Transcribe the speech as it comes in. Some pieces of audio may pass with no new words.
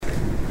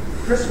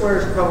Chris Ware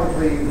is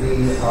probably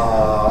the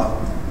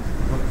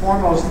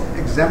foremost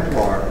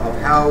exemplar of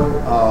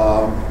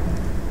how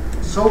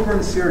sober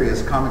and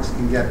serious comics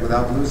can get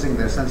without losing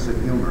their sense of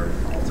humor,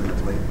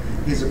 ultimately.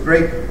 He's a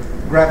great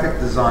graphic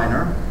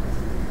designer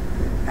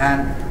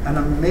and an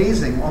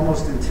amazing,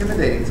 almost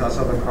intimidating to us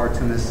other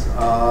cartoonists,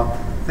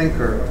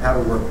 thinker of how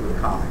to work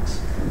with comics.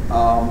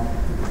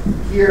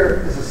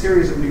 Here is a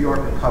series of New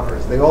Yorker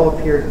covers. They all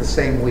appeared the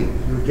same week.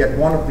 You would get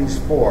one of these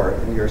 4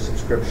 in your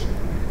subscription.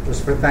 It was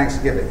for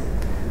Thanksgiving.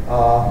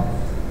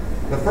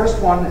 The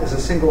first one is a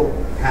single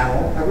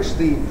panel. I wish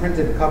the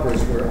printed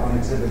covers were on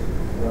exhibit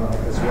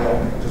as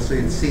well, just so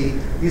you'd see.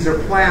 These are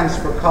plans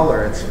for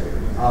color. It's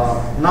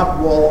not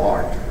wall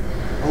art.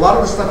 A lot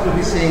of the stuff you'll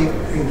be seeing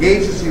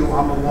engages you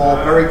on the wall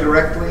very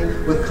directly.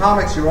 With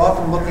comics, you're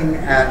often looking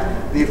at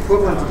the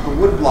equivalent of the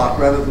woodblock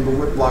rather than the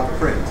woodblock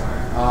print.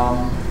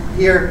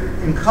 Here,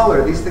 in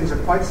color, these things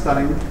are quite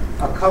stunning.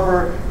 A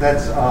cover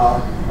that's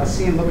a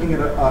scene looking at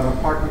an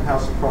apartment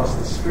house across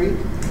the street.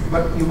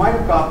 But you might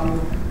have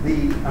gotten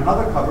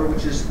another cover,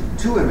 which is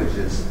 2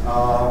 images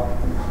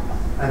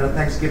at a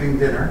Thanksgiving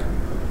dinner.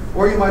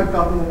 Or you might have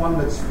gotten the one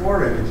that's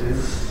 4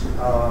 images,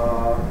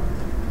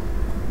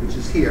 which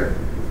is here.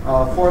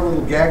 4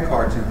 little gag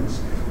cartoons.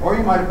 Or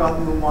you might have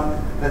gotten the one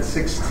that's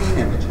 16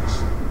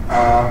 images.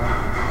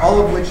 All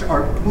of which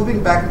are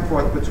moving back and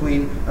forth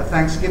between a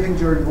Thanksgiving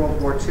during World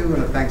War II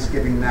and a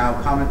Thanksgiving now,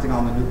 commenting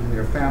on the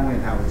nuclear family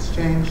and how it's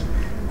changed,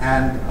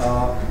 and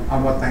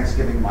on what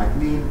Thanksgiving might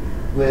mean,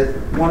 with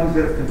one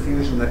bit of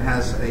confusion that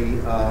has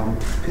a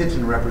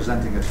pigeon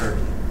representing a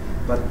turkey.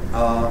 But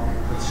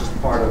it's just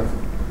part of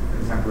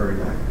contemporary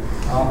life.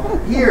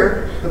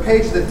 Here, the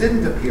page that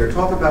didn't appear,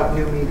 talk about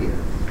new media.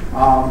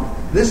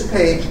 This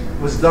page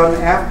was done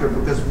after,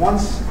 because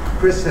once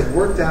Chris had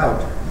worked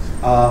out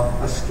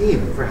a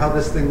scheme for how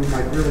this thing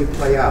might really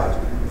play out.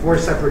 4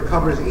 separate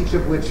covers, each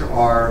of which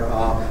are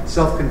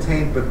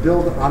self-contained but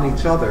build on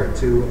each other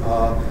to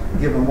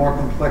give a more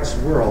complex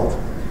world,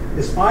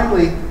 is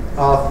finally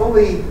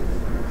fully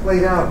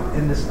played out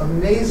in this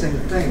amazing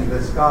thing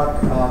that's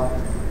got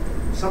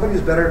somebody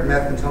who's better at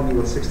math can tell me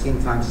what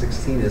 16 times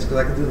 16 is, because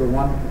I could do the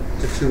 1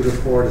 to 2 to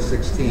 4 to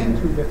 16.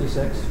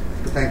 256.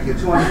 Thank you.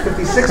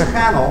 256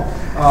 panel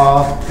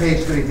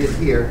page that he did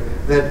here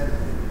that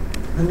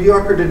the New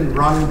Yorker didn't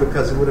run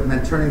because it would have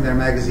meant turning their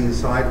magazine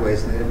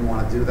sideways, and they didn't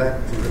want to do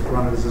that, to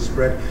run it as a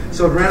spread.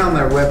 So it ran on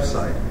their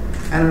website.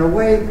 And in a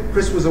way,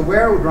 Chris was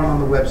aware it would run on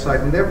the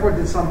website, and therefore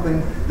did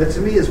something that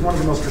to me is one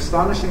of the most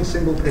astonishing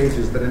single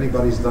pages that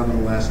anybody's done in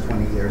the last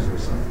 20 years or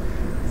so.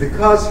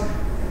 Because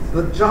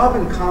the job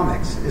in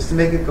comics is to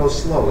make it go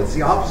slow. It's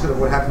the opposite of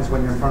what happens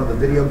when you're in front of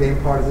the video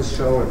game part of the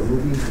show or the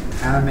movie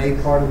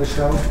anime part of the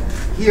show.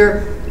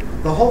 Here,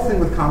 the whole thing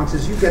with comics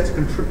is you get to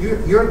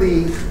contribute. You're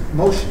the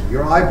motion.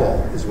 Your eyeball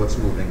is what's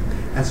moving.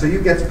 And so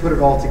you get to put it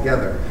all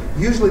together.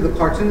 Usually the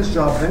cartoonist's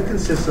job then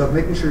consists of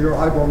making sure your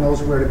eyeball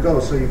knows where to go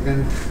so you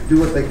can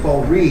do what they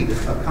call read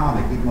a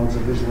comic, even though it's a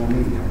visual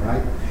medium,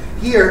 right?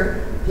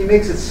 Here, he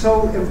makes it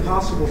so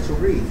impossible to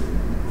read.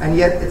 And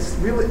yet it's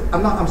really,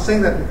 I'm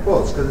saying that in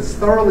quotes because it's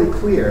thoroughly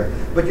clear,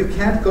 but you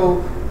can't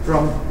go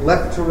from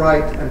left to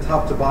right and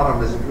top to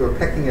bottom as if you were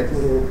pecking at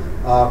little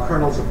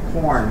kernels of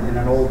corn in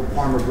an old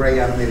Farmer Gray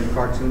animated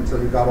cartoon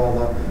until you got all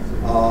the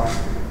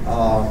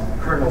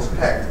kernels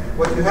pecked.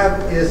 What you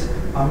have is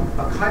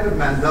a kind of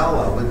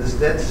mandala with this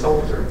dead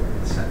soldier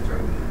in the center,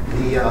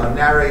 the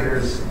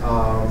narrator's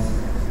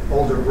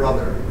older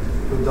brother,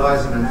 who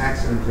dies in an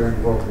accident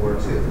during World War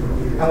II.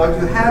 And what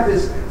you have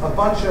is a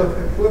bunch of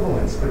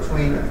equivalents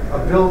between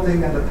a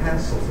building and a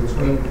pencil,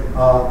 between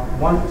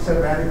one set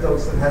of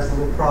anecdotes that has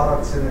little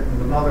products in it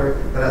and another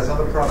that has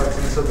other products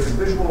in it. So there's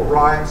visual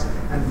rhymes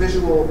and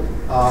visual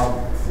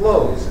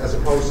flows as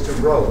opposed to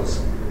rows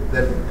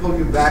that pull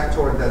you back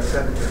toward that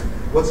center.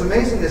 What's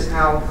amazing is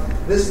how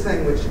this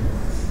thing, which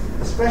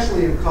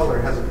especially in color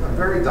has a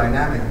very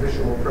dynamic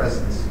visual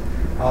presence,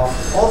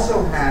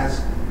 also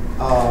has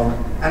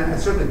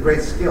and certainly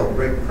great skill,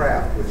 great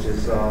craft, which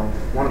is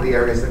one of the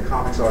areas that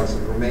comics artists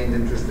have remained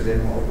interested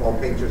in. All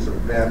painters are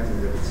advanced,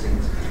 it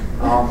seems.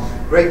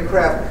 Great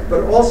craft,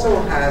 but also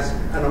has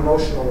an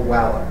emotional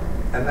wallop,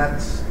 and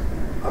that's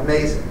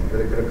amazing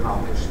that it could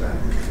accomplish that.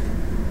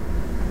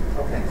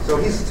 Okay, so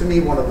he's to me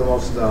one of the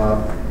most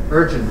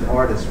urgent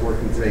artists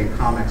working today in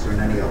comics or in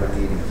any other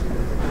medium.